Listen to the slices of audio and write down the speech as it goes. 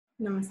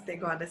Namaste,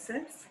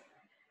 goddesses.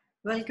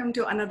 Welcome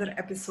to another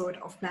episode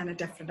of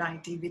Planet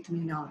Aphrodite with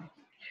Meenal.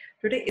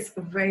 Today is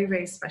a very,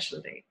 very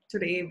special day.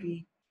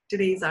 Today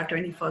is our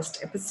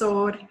 21st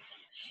episode.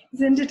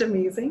 Isn't it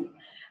amazing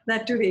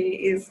that today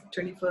is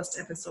 21st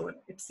episode?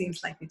 It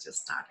seems like we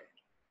just started.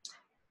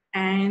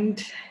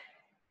 And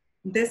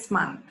this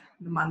month,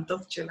 the month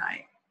of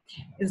July,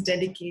 is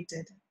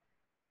dedicated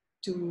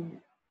to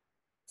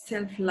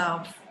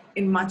self-love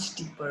in much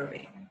deeper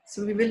way.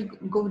 So we will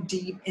go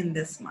deep in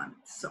this month.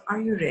 So are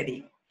you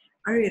ready?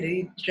 Are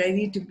you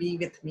ready to be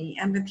with me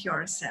and with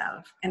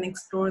yourself and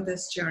explore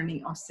this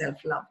journey of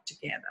self-love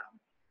together?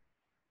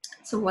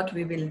 So what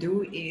we will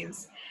do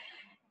is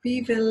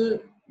we will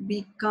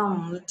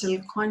become a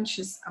little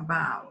conscious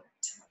about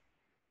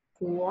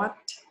what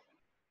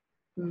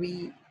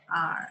we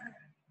are,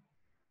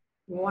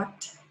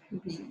 what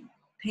we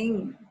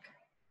think,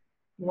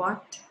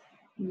 what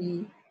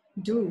we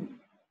do.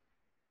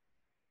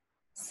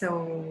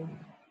 So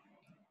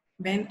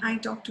when I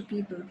talk to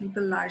people,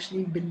 people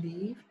largely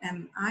believe,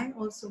 and I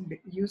also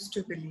used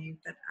to believe,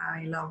 that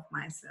I love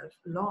myself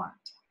a lot.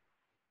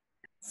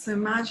 So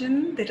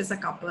imagine there is a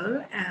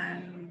couple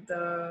and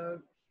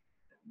the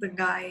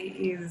guy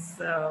is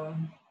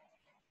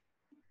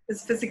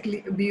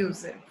physically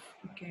abusive,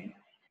 okay?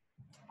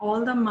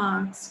 All the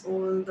marks,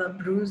 all the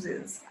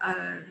bruises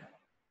are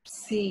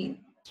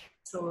seen.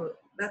 So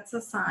that's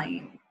a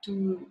sign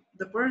to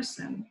the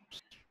person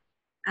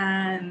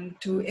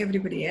and to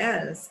everybody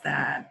else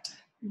that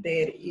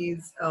there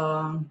is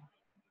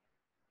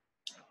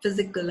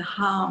physical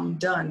harm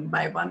done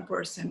by one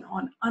person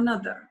on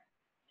another.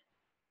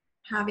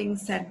 Having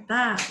said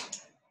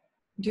that,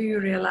 do you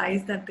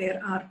realize that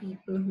there are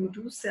people who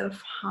do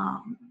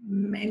self-harm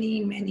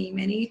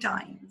many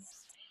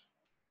times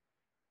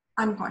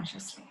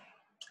unconsciously?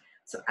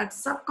 So at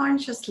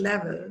subconscious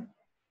level,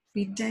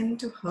 we tend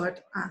to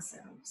hurt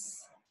ourselves.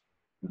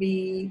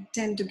 We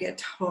tend to get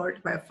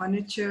hurt by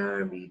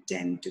furniture. We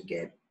tend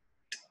to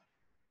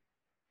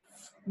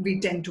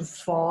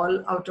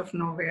fall out of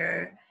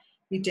nowhere.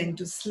 We tend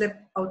to slip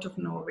out of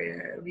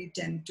nowhere. We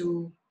tend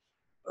to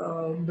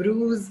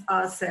bruise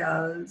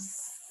ourselves.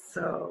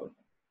 So,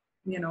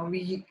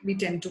 we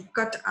tend to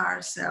cut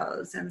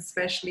ourselves, and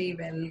especially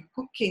when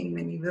cooking,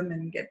 many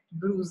women get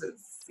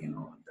bruises, the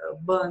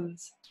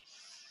burns.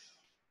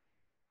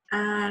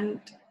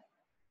 And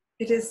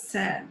it is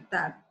said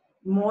that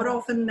more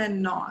often than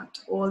not,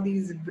 all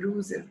these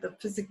bruises, the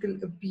physical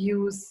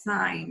abuse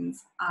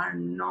signs, are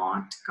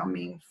not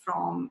coming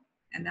from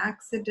an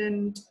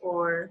accident,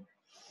 or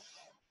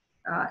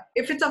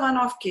if it's a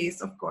one-off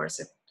case, of course,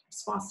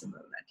 it's possible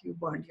that you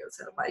burned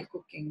yourself while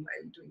cooking,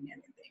 while doing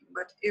anything.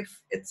 But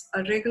if it's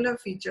a regular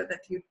feature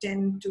that you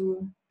tend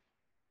to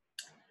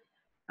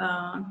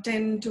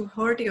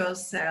hurt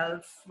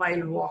yourself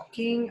while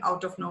walking,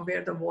 out of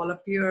nowhere the wall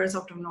appears,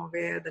 out of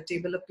nowhere the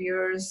table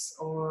appears,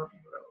 or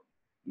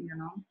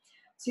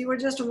so you were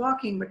just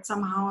walking, but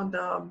somehow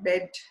the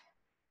bed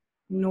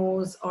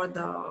knows or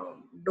the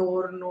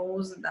door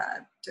knows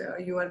that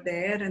you are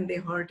there and they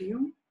hurt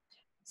you.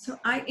 So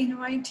I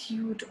invite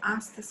you to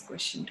ask this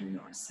question to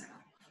yourself.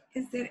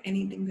 Is there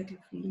anything that you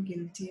feel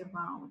guilty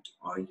about,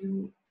 or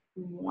you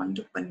want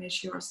to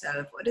punish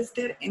yourself? Or is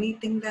there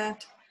anything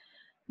that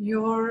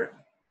your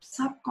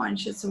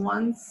subconscious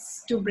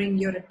wants to bring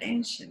your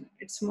attention?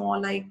 It's more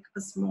like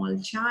a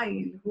small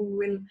child who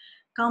will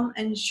come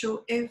and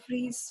show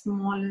every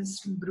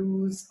smallest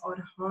bruise or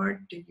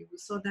hurt to you,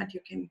 so that you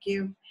can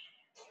give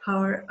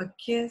her a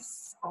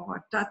kiss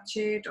or touch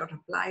it or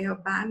apply a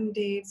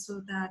band-aid,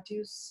 so that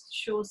you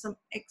show some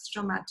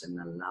extra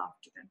maternal love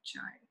to that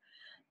child.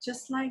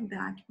 Just like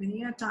that,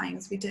 many a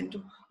times we tend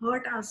to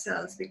hurt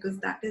ourselves, because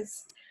that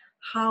is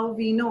how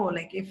we know,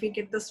 like if we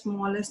get the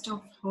smallest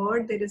of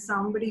hurt, there is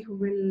somebody who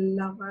will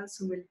love us,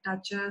 who will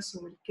touch us,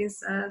 who will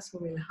kiss us, who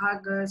will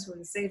hug us, who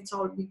will say it's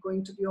all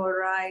going to be all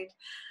right.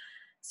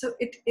 So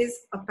it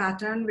is a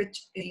pattern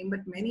which,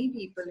 but many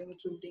people,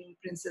 including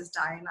Princess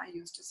Diana,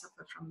 used to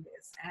suffer from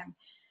this. And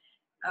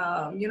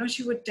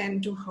she would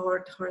tend to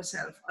hurt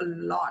herself a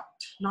lot,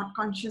 not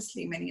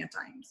consciously, many a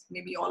times.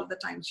 Maybe all the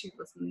time she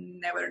was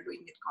never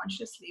doing it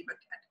consciously, but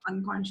at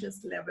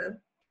unconscious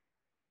level.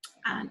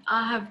 And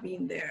I have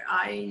been there.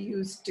 I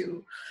used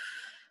to,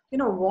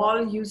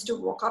 wall used to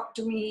walk up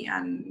to me,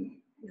 and,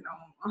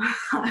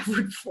 I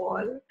would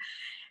fall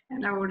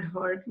and I would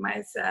hurt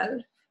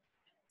myself.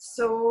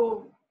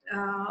 So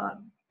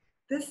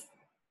this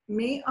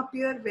may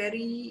appear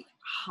very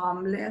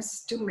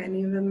harmless to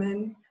many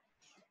women,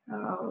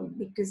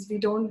 because we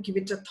don't give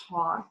it a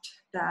thought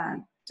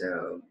that,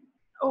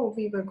 oh,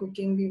 we were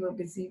cooking, we were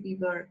busy, we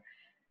were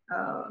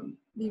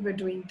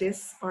doing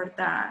this or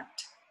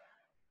that.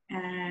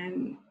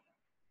 And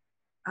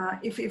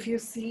if you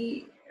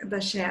see the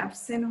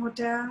chefs in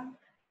hotel,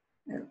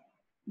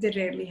 they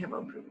rarely have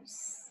a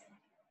bruise.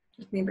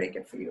 Let me break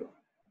it for you.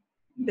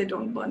 They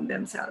don't burn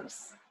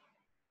themselves.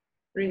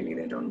 Really,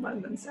 they don't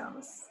burn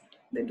themselves.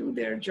 They do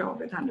their job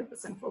with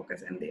 100%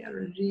 focus, and they are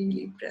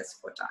really pressed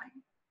for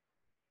time.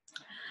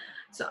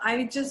 So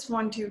I just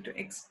want you to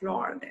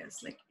explore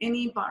this, like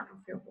any part of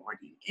your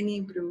body,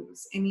 any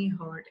bruise, any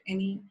hurt,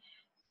 any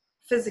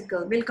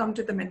physical. We'll come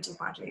to the mental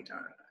part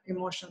later,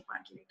 emotional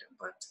part later,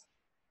 but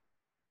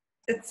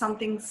it's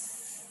something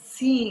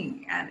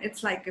seeing. And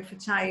it's like if a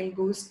child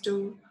goes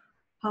to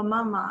her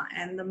mama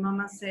and the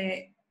mama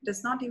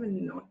does not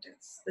even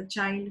notice. The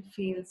child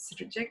feels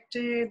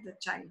rejected, the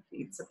child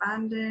feels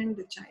abandoned,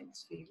 the child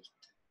feels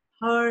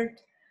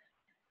hurt,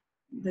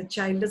 the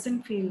child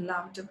doesn't feel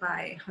loved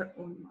by her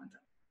own mother.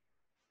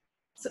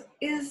 So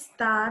is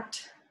that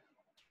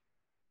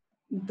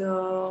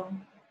the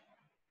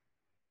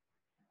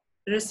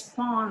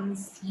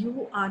response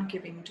you are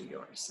giving to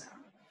yourself?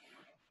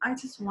 I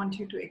just want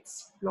you to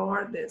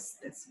explore this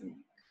week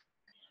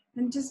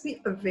and just be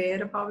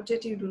aware about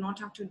it. You do not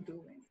have to do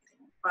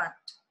anything, but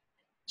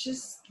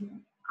just,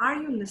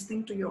 are you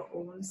listening to your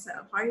own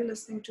self? Are you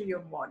listening to your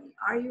body?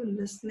 Are you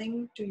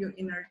listening to your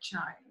inner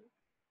child?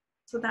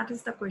 So that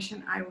is the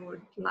question I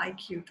would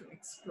like you to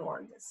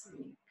explore this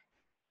week.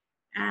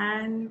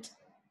 And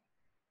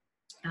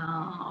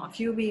a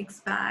few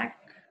weeks back,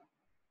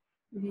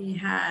 we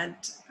had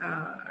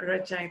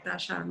Rachita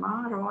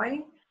Sharma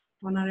Roy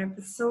on our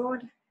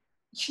episode.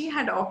 She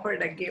had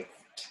offered a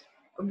gift,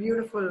 a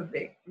beautiful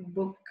big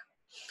book,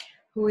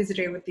 Who is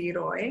Revati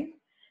Roy?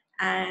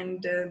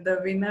 And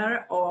the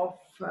winner of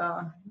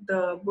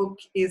the book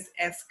is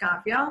S.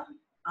 Kavya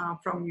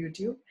from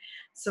YouTube.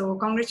 So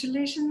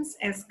congratulations,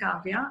 S.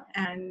 Kavya,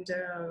 and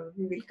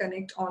we will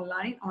connect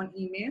online on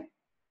email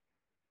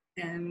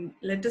and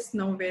let us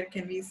know where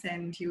can we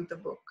send you the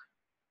book.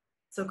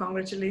 So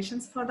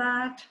congratulations for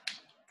that,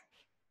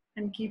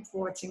 and keep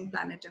watching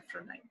Planet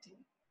Aphrodite.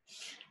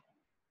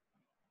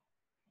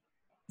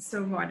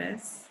 So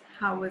Goddess,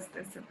 how was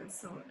this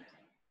episode?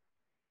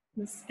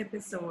 This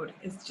episode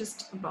is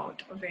just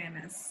about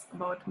awareness,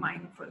 about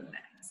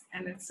mindfulness.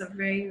 And it's a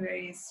very,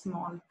 very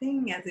small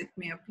thing as it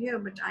may appear,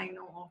 but I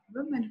know of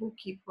women who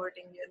keep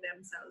hurting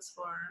themselves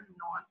for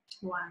not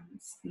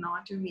once,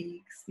 not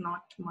weeks,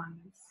 not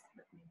months,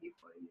 but maybe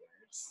for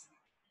years.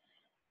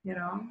 You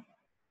know,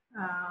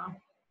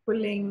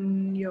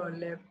 pulling your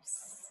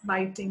lips,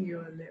 biting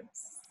your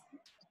lips,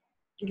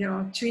 you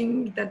know,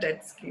 chewing the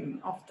dead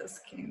skin off the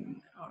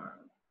skin, or,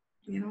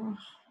 you know,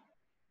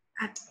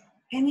 at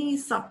any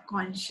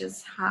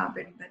subconscious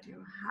habit that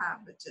you have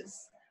which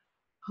is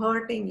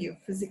hurting you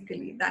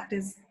physically, that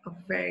is a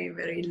very,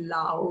 very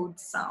loud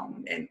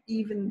sound. And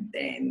even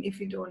then, if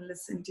you don't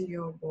listen to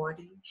your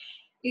body,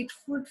 it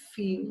would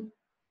feel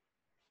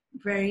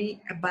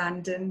very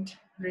abandoned,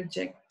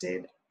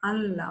 rejected,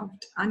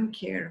 unloved,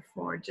 uncared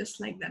for, just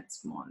like that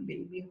small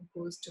baby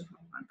who goes to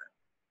her mother.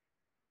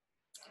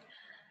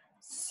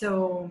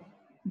 So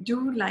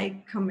do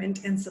like,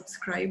 comment, and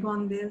subscribe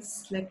on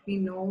this. Let me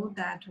know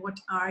that what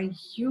are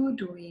you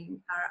doing?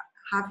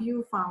 Have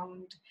you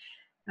found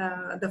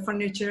the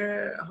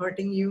furniture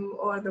hurting you,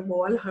 or the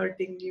wall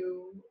hurting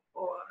you,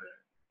 or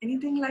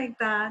anything like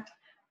that?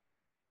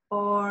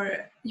 Or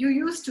you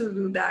used to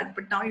do that,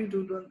 but now you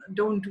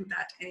don't do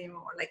that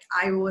anymore. Like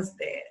I was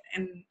there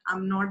and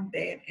I'm not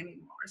there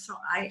anymore. So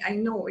I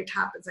know it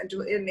happens. And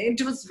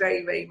it was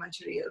very, very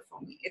much real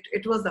for me.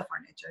 It was the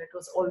furniture. It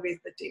was always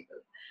the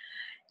table.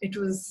 It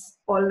was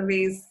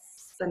always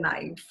the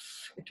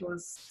knife. It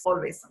was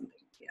always something,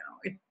 you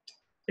know,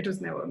 it was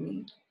never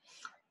me.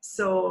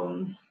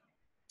 So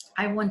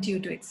I want you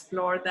to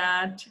explore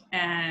that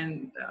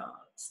and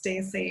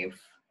stay safe,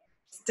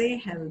 stay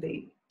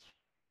healthy.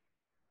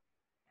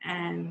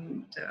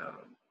 And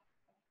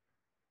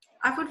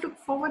I would look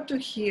forward to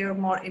hear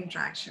more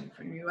interaction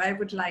from you. I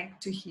would like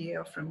to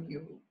hear from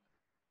you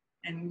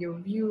and your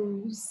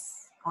views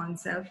on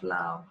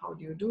self-love. How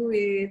do you do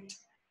it?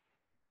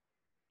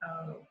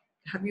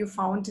 Have you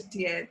found it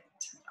yet?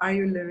 Are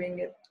you living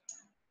it?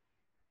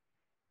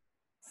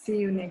 See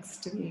you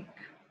next week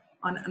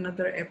on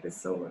another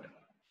episode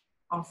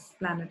of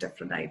Planet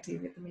Aphrodite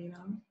with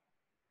Meenal.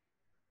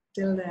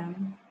 Till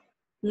then,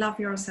 love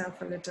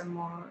yourself a little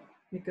more,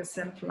 because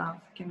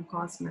self-love can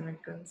cause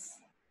miracles.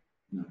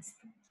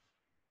 Namaste.